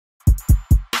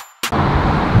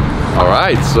All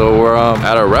right, so we're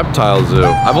at a reptile zoo.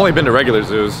 I've only been to regular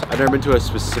zoos. I've never been to a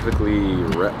specifically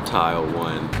reptile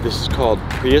one. This is called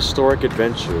Prehistoric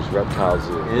Adventures Reptile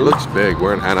Zoo. It looks big.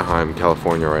 We're in Anaheim,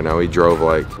 California right now. We drove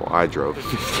like, well, I drove.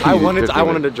 I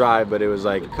wanted to drive, but it was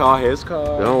like, call his car.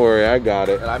 Don't worry, I got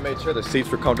it. And I made sure the seats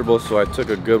were comfortable, so I took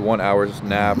a good 1 hour's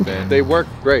nap, and they worked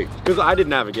great. Because I did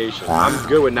navigation. I'm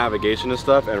good with navigation and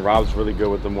stuff, and Rob's really good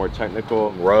with the more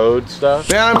technical road stuff.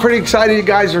 Man, I'm pretty excited you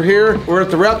guys are here. We're at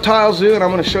the Reptile Zoo, and I'm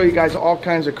gonna show you guys all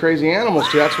kinds of crazy animals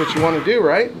too. That's what you want to do,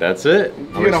 right? That's it.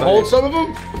 You're gonna hold some of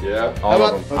them? Yeah, How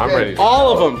about, of them. I'm ready.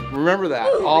 All of them. Remember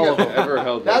that. All of them. Ever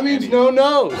held That means no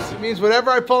nose. It means whatever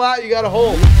I pull out, you gotta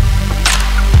hold.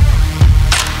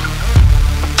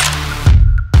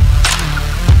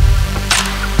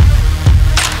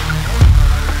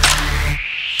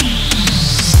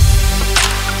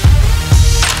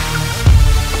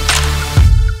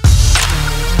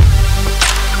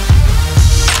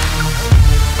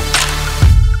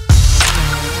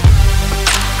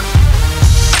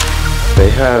 They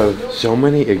have so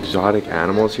many exotic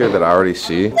animals here that I already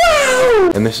see.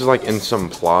 And this is like in some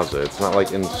plaza. It's not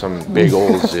like in some big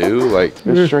old zoo. Like,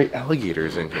 there's straight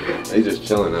alligators in here. They just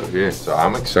chilling up here. So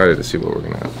I'm excited to see what we're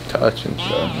gonna touch and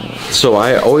stuff. So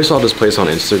I always saw this place on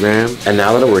Instagram, and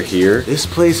now that we're here, this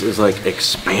place is like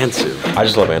expansive. I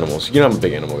just love animals. You know I'm a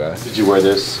big animal guy. Did you wear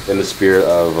this in the spirit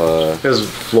of his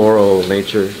floral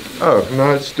nature? Oh,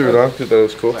 no, I just threw it on because that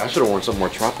was cool. I should have worn something more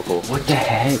tropical. What the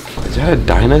heck? Is that a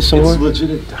dinosaur? It's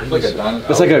legit a dinosaur.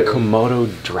 It's like a Komodo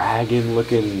dragon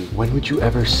looking. When would you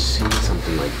ever see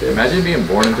something like this? Imagine being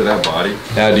born into that body.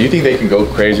 Now, do you think they can go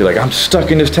crazy like, I'm stuck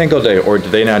in this tank all day, or do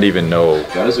they not even know?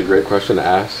 That is a great question to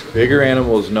ask. Bigger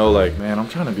animals know like, man, I'm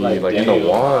trying to be like in the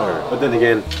water. But then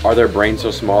again, are their brains so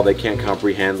small they can't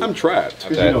comprehend? I'm trapped.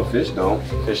 Because you know fish don't.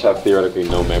 Fish have theoretically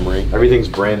no memory. Everything's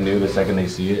brand new the second they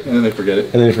see it. And then they forget it.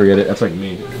 And then they forget it. That's like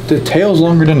me. The tail's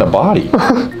longer than the body.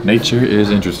 Nature is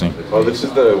interesting. Oh, this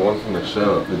is the one from the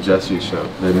show, the Jesse show.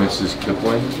 The Mrs.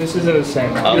 Kipling. This isn't the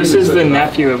same. This is the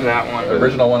nephew of that one. The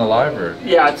original one alive, or?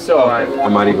 Yeah, it's still alive. I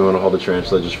might even want to hold a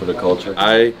tarantula just for the culture.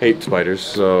 I hate spiders,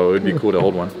 so it'd be cool to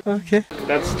hold one. Okay.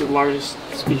 That's the largest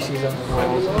species of the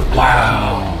world.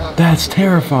 Wow, that's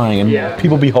terrifying. And Yeah.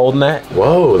 people be holding that.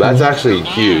 Whoa, that's actually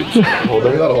huge. Hold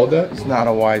that? You gotta hold that? It's not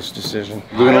a wise decision.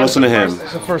 We're gonna listen to him.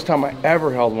 It's the first time I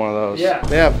ever held one of those. Yeah.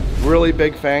 They have really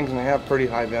big fangs and they have pretty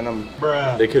high venom.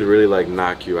 They could really like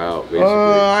knock you out, basically.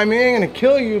 I mean, ain't gonna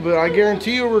kill you, but I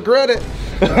guarantee you'll regret it.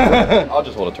 I'll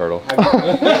just hold a turtle.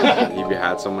 Have you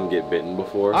had someone get bitten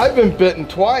before? I've been bitten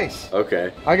twice.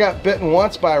 Okay. I got bitten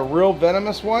once by a real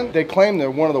venomous one. They claim they're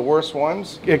one of the worst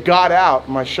ones. It got out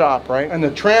in my shop, right? And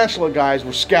the tarantula guys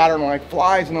were scattering like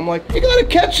flies, and I'm like, you gotta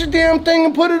catch the damn thing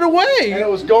and put it away. And it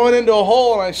was going into a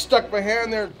hole, and I stuck my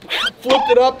hand there,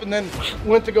 flipped it up, and then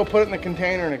went to go put it in the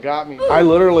container, and it got me. I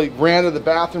literally ran to the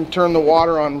bathroom, turned the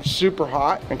water on super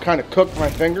hot, and kind of cooked my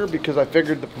finger because I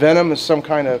figured the venom is some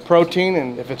kind of protein,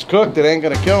 and if it's cooked, it ain't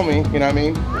gonna kill me, you know what I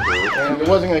mean? And it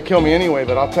wasn't gonna kill me anyway,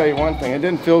 but I'll tell you one thing, it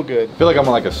didn't feel good. I feel like I'm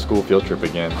on like a school field trip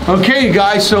again. Okay, you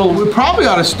guys, so we probably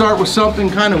ought to start with something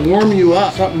kind of warm you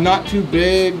up. Something not too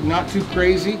big, not too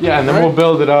crazy. Yeah, and then right? we'll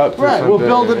build it up. to Right, we'll something,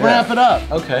 build it, yeah. ramp it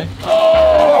up. Okay.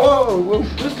 Oh, well,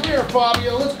 listen here,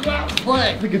 Fabio, let's go out and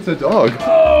play. I think it's a dog.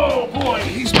 Oh boy,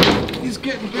 he's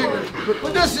getting bigger.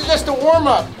 But this is just a warm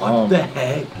up. What the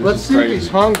heck? Let's see if he's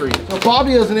hungry. So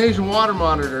Fabio's an Asian water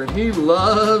monitor, and he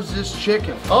loves this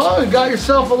chicken. Oh, you got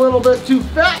yourself a little bit too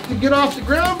fat to get off the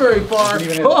ground very far.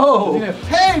 Oh,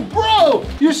 hey, bro,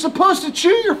 you're supposed to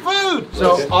chew your food.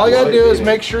 So all you gotta do is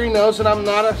make sure he knows that I'm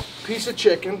not a piece of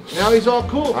chicken. Now he's all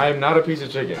cool. I am not a piece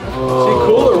of chicken. Is he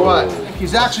cool or what?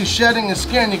 He's actually shedding his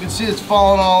skin. You can see it's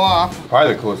falling all off.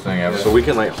 Probably the coolest thing ever. So we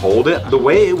can like hold it? The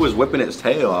way it was whipping its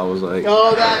tail, I was like...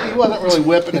 Oh, that he wasn't really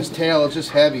whipping his tail. It's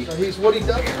just heavy. So he's what he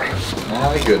does.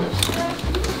 My goodness.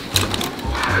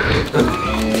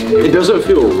 It doesn't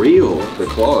feel real, the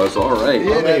claw, it's all right.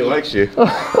 I think he likes you.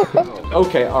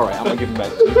 Okay, all right, I'm gonna give him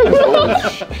back.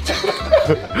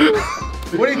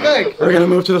 What do you think? We're gonna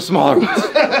move to the smaller ones.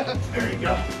 There you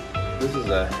go. This is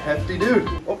a hefty dude.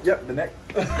 Oh, yep, the neck.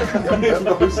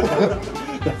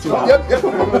 That's right. Yep. You're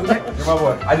my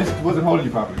boy. I just wasn't holding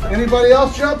you properly. Anybody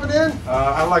else jumping in?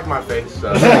 I like my face.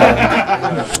 So.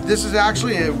 This is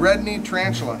actually a red-kneed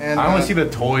tarantula. And I want to see the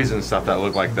toys and stuff that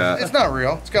look like that. it's not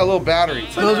real. It's got a little battery.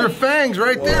 Those are fangs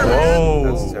right there, man. Oh,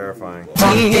 that's terrifying.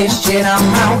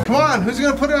 Come on, who's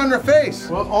gonna put it on their face?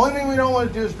 Well, the only thing we don't want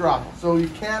to do is drop it. So you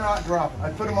cannot drop it.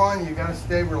 I put them on, you gotta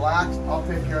stay relaxed. I'll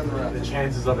take care of the rest. The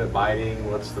chances of it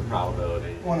biting, what's the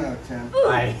probability? 1 out of 10.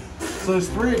 I... So there's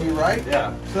 3 of you, right?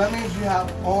 Yeah. So that means you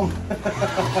have only...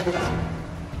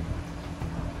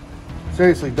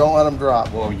 Seriously, don't let them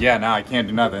drop. Well, yeah, now I can't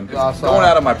do nothing. It's Awesome. going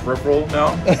out of my peripheral now.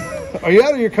 Are you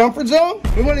out of your comfort zone?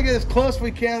 We want to get as close as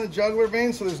we can to the jugular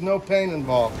vein so there's no pain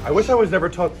involved. I wish I was never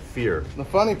taught fear. The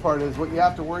funny part is what you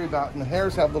have to worry about, and the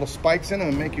hairs have little spikes in them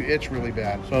and make you itch really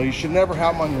bad. So you should never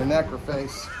have them on your neck or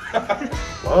face.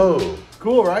 Whoa.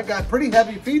 Cool, right? Got pretty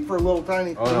heavy feet for a little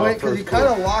tiny. Oh, no, because he kind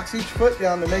of locks each foot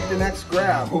down to make the next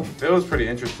grab. It was pretty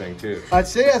interesting too. I'd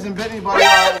say he hasn't bit anybody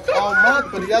all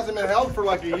month, but he hasn't been held for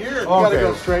like a year. You gotta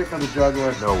go straight for the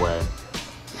jugular. No way.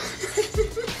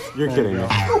 You're kidding me.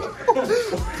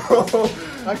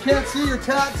 I can't see your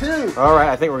tattoo. All right,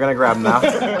 I think we're gonna grab him now.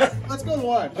 Let's go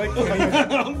watch.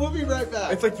 We'll be right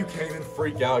back. It's like you can't even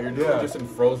freak out. You're doing just in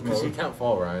froze mode. You can't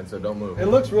fall, Ryan, so don't move. It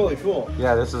looks really cool.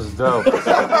 Yeah, this is dope.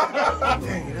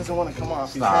 Dang, he doesn't want to come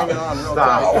off. He's hanging on real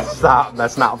tight. Stop.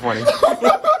 That's not funny. It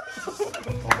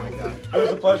was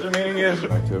a pleasure meeting you.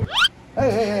 Mine too.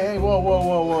 Hey,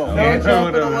 whoa. No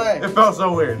jumping away. It felt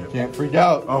so weird. Can't freak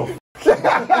out. Oh.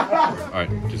 Alright,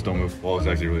 just don't move. Well, it's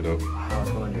actually really dope.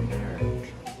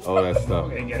 Oh, that's tough.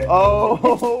 Okay, get it. Oh.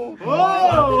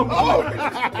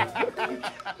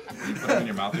 Put it in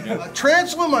your mouth again? A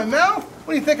tarantula in my mouth?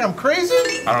 What do you think, I'm crazy?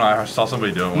 I don't know. I saw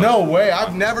somebody doing one. No way,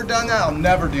 I've never done that. I'll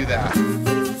never do that.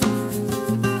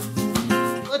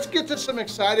 Let's get to some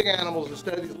exciting animals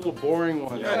instead of these little boring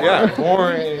ones. Yeah,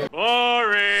 boring.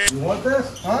 You want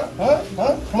this? Huh?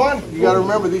 Come on. You gotta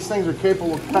remember, these things are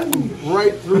capable of cutting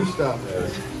right through stuff.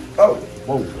 Oh.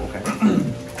 Whoa, okay.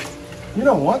 You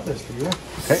don't want this, do you?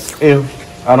 Okay. Ew.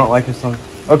 I don't like this one.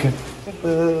 Okay.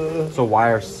 So why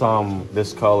are some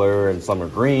this color and some are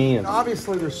green? And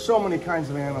Obviously, there's so many kinds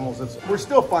of animals. We're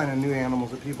still finding new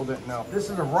animals that people didn't know. This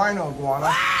is a rhino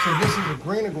iguana. So this is a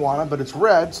green iguana, but it's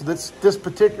red. So this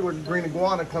particular green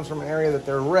iguana comes from an area that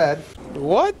they're red.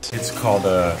 What? It's called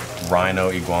a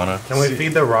Rhino iguana. Can we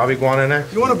feed the Rob iguana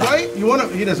next? You want a bite?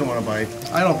 He doesn't want a bite.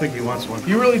 I don't think he wants one.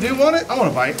 You really do want it? I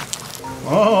want a bite.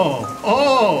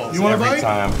 Oh. You want a bite?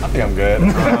 Time. I think I'm good.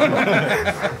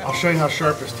 I'll show you how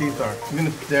sharp his teeth are.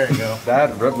 There you go.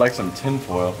 That ripped like some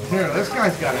tinfoil. Here, this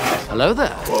guy's got it. hello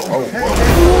there.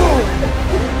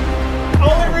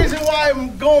 Only reason why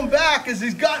I'm going back is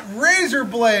he's got razor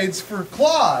blades for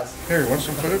claws. Here, you want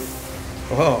some food?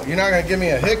 Oh, you're not gonna give me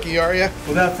a hickey, are you?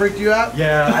 Will that freak you out?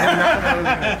 Yeah, I didn't know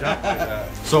I was gonna jump like that.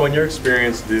 So in your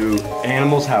experience, do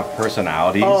animals have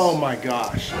personalities? Oh my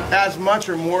gosh. As much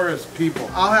or more as people.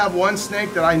 I'll have one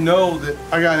snake that I know that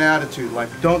I got an attitude, like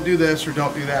don't do this or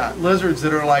don't do that. Lizards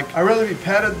that are like, I'd rather be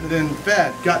petted than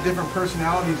fed. Got different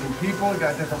personalities in people,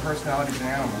 got different personalities in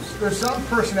animals. There's some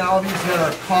personalities that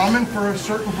are common for a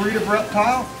certain breed of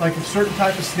reptile. Like a certain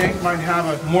type of snake might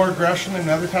have more aggression than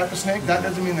another type of snake. That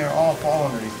doesn't mean they're all fall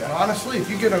underneath that. Honestly,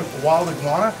 if you get a wild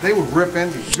iguana, they would rip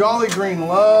into you. Jolly Green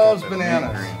loves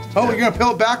bananas. Oh, you're gonna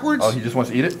peel it backwards? Oh, he just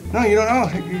wants to eat it? No, you don't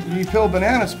know. You peel a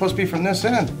banana, it's supposed to be from this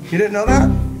end. You didn't know that?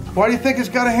 Why do you think it's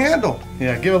got a handle?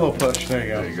 Yeah, give it a little push. There you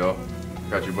go. There you go.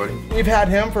 Got you, buddy. We've had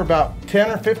him for about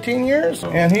 10 or 15 years,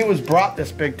 and he was brought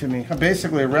this big to me.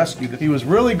 Basically a rescue. He was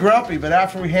really grumpy, but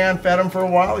after we hand fed him for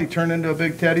a while, he turned into a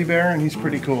big teddy bear, and he's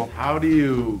pretty cool. How do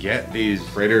you get these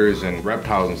critters and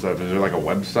reptiles and stuff? Is there like a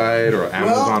website or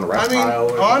Amazon reptile?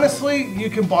 I mean, honestly, you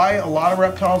can buy a lot of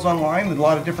reptiles online, a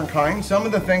lot of different kinds. Some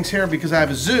of the things here, because I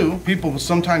have a zoo, people will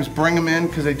sometimes bring them in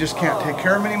because they just can't take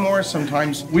care of them anymore.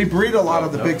 Sometimes we breed a lot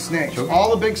of the big snakes.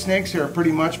 All the big snakes here have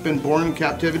pretty much been born in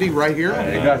captivity right here.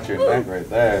 You got your neck right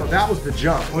there. That was the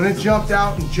jump. When it jumped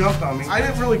out and jumped on me, I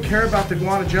didn't really care about the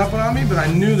iguana jumping on me, but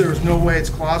I knew there was no way its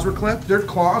claws were clipped. Their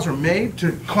claws are made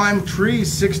to climb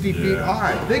trees 60 feet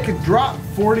high. They could drop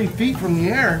 40 feet from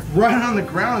the air, right on the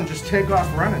ground, and just take off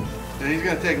running. And he's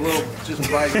gonna take a little, just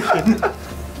bite.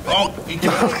 Oh, he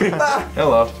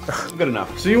Hello. Good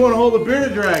enough. So you want to hold a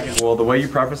bearded dragon? Well, the way you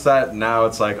preface that, now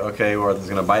it's like, okay, or it's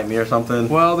gonna bite me or something.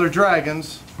 Well, they're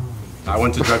dragons. I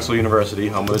went to Drexel University,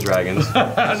 home of the dragons.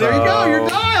 There you go, you're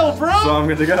dialed, bro. So I'm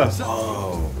good to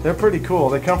go. They're pretty cool.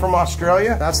 They come from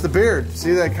Australia. That's the beard.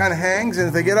 See, that kind of hangs, and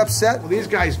if they get upset, well, these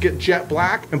guys get jet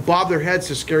black and bob their heads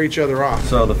to scare each other off.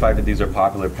 So the fact that these are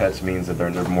popular pets means that they're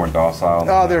more docile.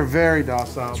 Oh, they're very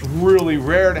docile. It's really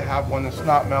rare to have one that's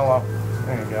not mellow.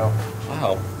 There you go.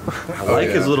 Wow. I like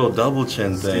his little double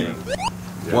chin thing.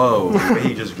 Whoa,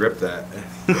 he just gripped that.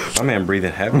 My man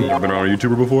breathing heavy. You ever been on a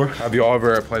YouTuber before? Have you all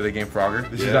ever played the game Frogger?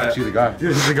 This is actually the guy.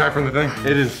 This is the guy from the thing.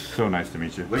 It is so nice to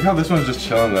meet you. Look how this one's just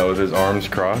chilling though with his arms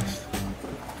crossed.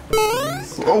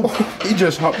 Oh, he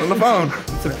just hopped on the phone.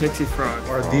 It's a pixie frog.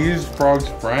 Are these frogs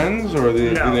friends or do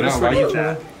they No, not this like would each eat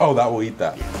other? that. Oh, that will eat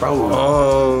that. Bro,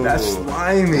 Oh, that's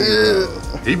slimy.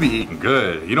 He be eating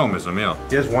good. You don't miss a meal.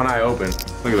 He has one eye open.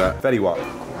 Look at that. Fetty Wap.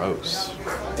 Gross.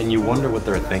 and you wonder what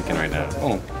they're thinking right now.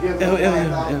 Oh. No.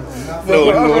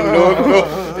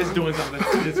 It's doing something.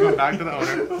 It's going back to the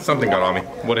owner. Something got on me.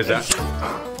 What is that?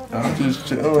 I'm just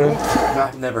chilling.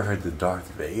 I've never heard the Darth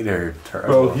Vader turbo.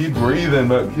 Bro, he breathing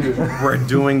back here. We're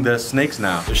doing the snakes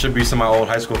now. There should be some of my old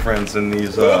high school friends in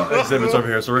these exhibits over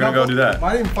here, so we're gonna go do that.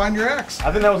 I didn't find your ex.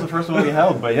 I think that was the first one we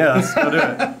held, but yeah, let's go do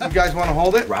it. You guys want to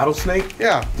hold it? Rattlesnake?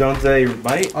 Yeah. Don't they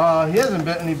bite? He hasn't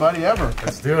bit anybody ever.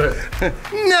 Let's do it.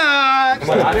 Nah.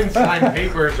 I didn't sign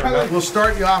papers or nothing. We'll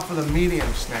start you off with a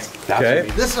medium snake. Okay.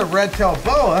 This is a red-tailed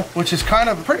boa, which is kind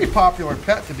of a pretty popular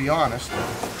pet, to be honest.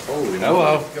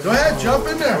 Hello. Go ahead, jump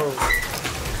in there.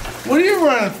 What are you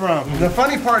running from? The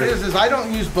funny part is I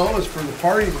don't use boas for the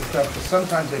parties and stuff, because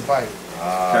sometimes they bite.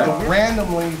 They'll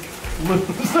randomly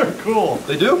lose. They're cool.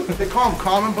 They do? They call them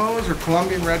common boas or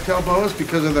Colombian red-tailed boas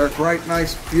because of their bright,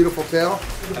 nice, beautiful tail.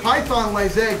 The python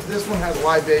lays eggs. This one has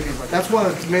live babies. That's one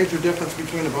of the major difference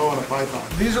between a boa and a python.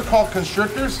 These are called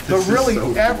constrictors, but really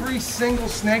every single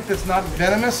snake that's not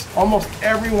venomous, almost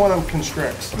every one of them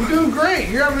constricts. You're doing great.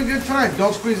 You're having a good time.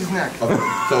 Don't squeeze his neck.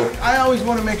 So I always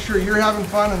want to make sure you're having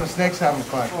fun and the snake's having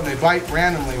fun. When they bite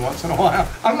randomly once in a while.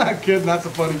 I'm not kidding. That's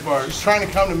the funny part. She's trying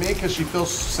to come to me because she feels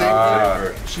safe.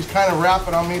 She's kind of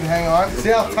wrapping on me to hang on. See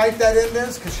how tight that end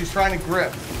is? Because she's trying to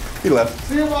grip. He left.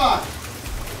 See you lot.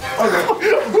 Look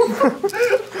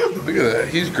at that.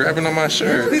 He's grabbing on my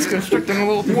shirt. He's constricting a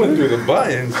little. He went through the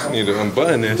buttons. I need to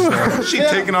unbutton this. She's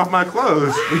taking off my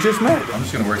clothes. We just met. I'm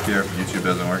just gonna work here if YouTube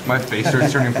doesn't work. My face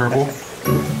starts turning purple.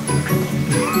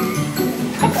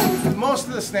 Most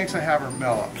of the snakes I have are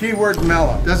mellow. Keyword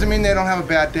mellow. Doesn't mean they don't have a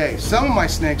bad day. Some of my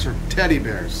snakes are teddy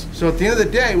bears. So at the end of the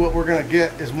day, what we're gonna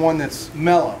get is one that's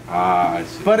mellow. I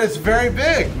see. But it's very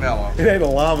big mellow. It ain't a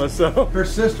llama, so. Her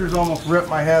sister's almost ripped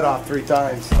my head off 3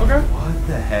 times. Okay. What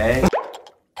the heck?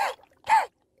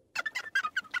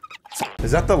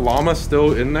 Is that the llama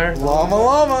still in there?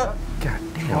 Llama. God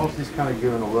damn. He's kind of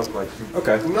giving a look like.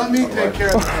 Okay. Let me take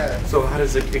care of the head. So how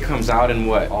does it comes out in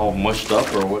what? All mushed up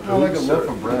or what? Like a loaf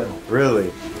of bread.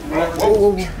 Really?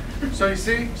 So you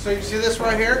see this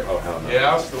right here? Oh hell no.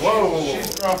 Yeah. Whoa.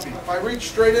 She's grumpy. If I reach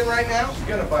straight in right now, she's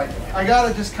gonna bite me. I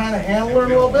gotta just kind of handle her a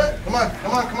little bit. Come on.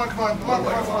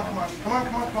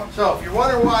 So if you're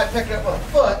wondering why I pick it up with a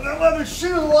foot, the leather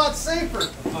shoe is a lot safer.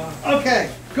 Okay,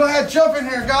 go ahead, jump in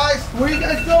here, guys. Where are you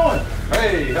guys going?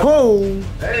 Hey. Whoa.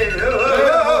 Hey.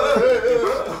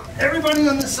 Everybody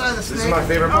on this side of the snake. This is my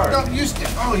favorite part. No, you stay.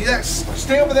 Oh, yes.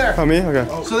 Stay over there. Oh, me? Okay.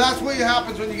 So that's what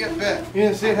happens when you get bit. You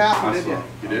didn't see it happen, did you?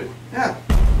 You did? Yeah.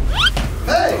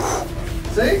 Hey!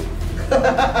 See?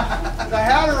 I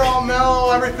had her all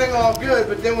mellow, everything all good,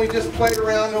 but then we just played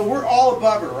around. No, we're all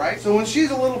above her, right? So when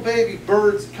she's a little baby,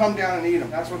 birds come down and eat them.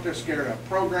 That's what they're scared of.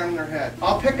 Program in their head.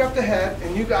 I'll pick up the head,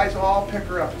 and you guys all pick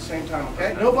her up at the same time,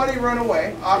 okay? Nobody run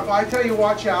away. If I tell you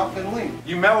watch out, then leave.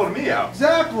 You mellowed me out.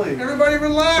 Exactly. Everybody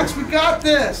relax. We got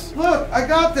this. Look, I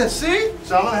got this. See?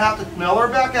 So I'm going to have to mellow her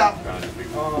back out.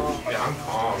 Yeah, I'm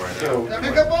calm right now.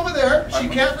 Pick up over there. She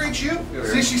can't reach you.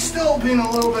 See, she's still being a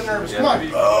little bit nervous. Come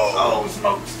on. Oh,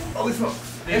 smokes. Holy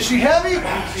smokes. Is she heavy?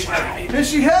 Is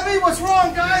she heavy? What's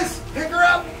wrong, guys? Pick her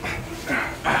up.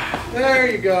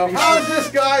 There you go. How's this,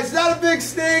 guys? Is that a big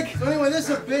snake? So anyway, this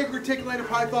is a big reticulated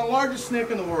python, largest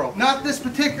snake in the world. Not this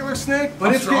particular snake,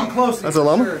 but it's getting close. That's a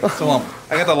llama? That's a llama.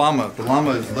 I got the llama. The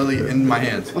llama is literally in my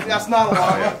hands. That's not a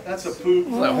llama. That's a poop.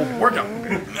 Workout.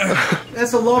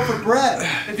 That's a loaf of bread.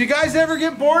 If you guys ever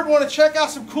get bored, want to check out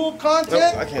some cool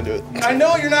content? I can't do it. I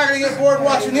know you're not going to get bored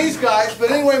watching these guys,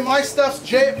 but anyway, my stuff's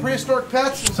Jay at Prehistoric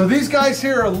Pets. So these guys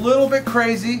here are a little bit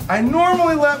crazy. I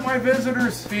normally let my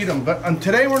visitors feed them, but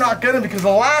today we're not going to because the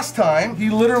last time he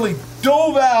literally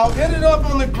dove out, ended up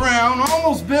on the ground,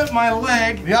 almost bit my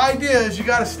leg. The idea is you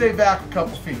got to stay back a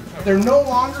couple feet. They're no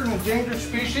longer an endangered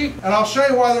species, and I'll show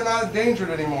you why they're not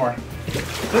endangered anymore.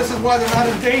 This is why they're not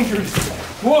endangered.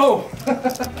 Whoa!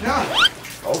 Yeah.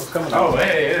 Oh, it's coming out. Oh,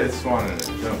 hey, it's wanting to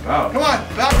jump out. Come on,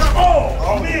 back up.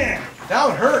 Oh man, that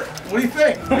would hurt. What do you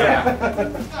think?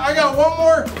 Yeah. I got one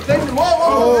more thing.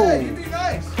 Whoa, hey, you be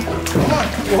nice. Come on.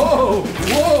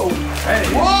 Whoa. Hey.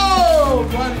 Whoa,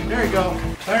 buddy. There you go.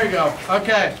 There you go.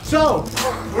 Okay, so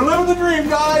we're living the dream,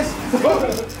 guys.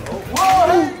 Whoa,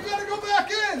 hey, you gotta go back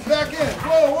in.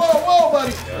 Whoa,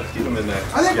 buddy. Yeah, let's keep him in there.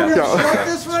 I think we're gonna start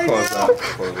this right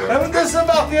now. And this is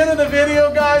about the end of the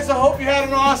video, guys. I hope you had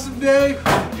an awesome day.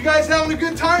 You guys having a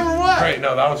good time or what? Great,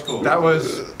 no, that was cool. That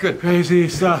was good. Crazy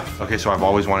stuff. Okay, so I've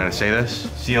always wanted to say this.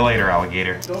 See you later,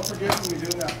 alligator. Don't forget when we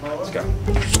do that, bro. Let's go.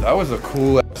 That was a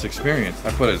cool It's experience.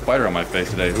 I put a spider on my face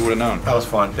today. Who would have known? That was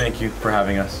fun. Thank you for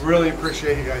having us. Really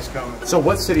appreciate you guys coming. So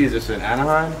what city is this in?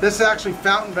 Anaheim? This is actually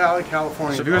Fountain Valley,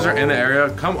 California. So if you guys are in the area,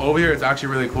 come over here. It's actually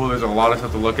really cool. There's a lot of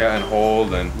stuff to look at and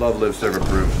hold, and LoveLiveServe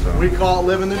approved. So. We call it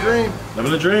living the dream.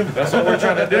 Living the dream. That's what we're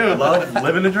trying to do. Love,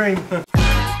 living the dream.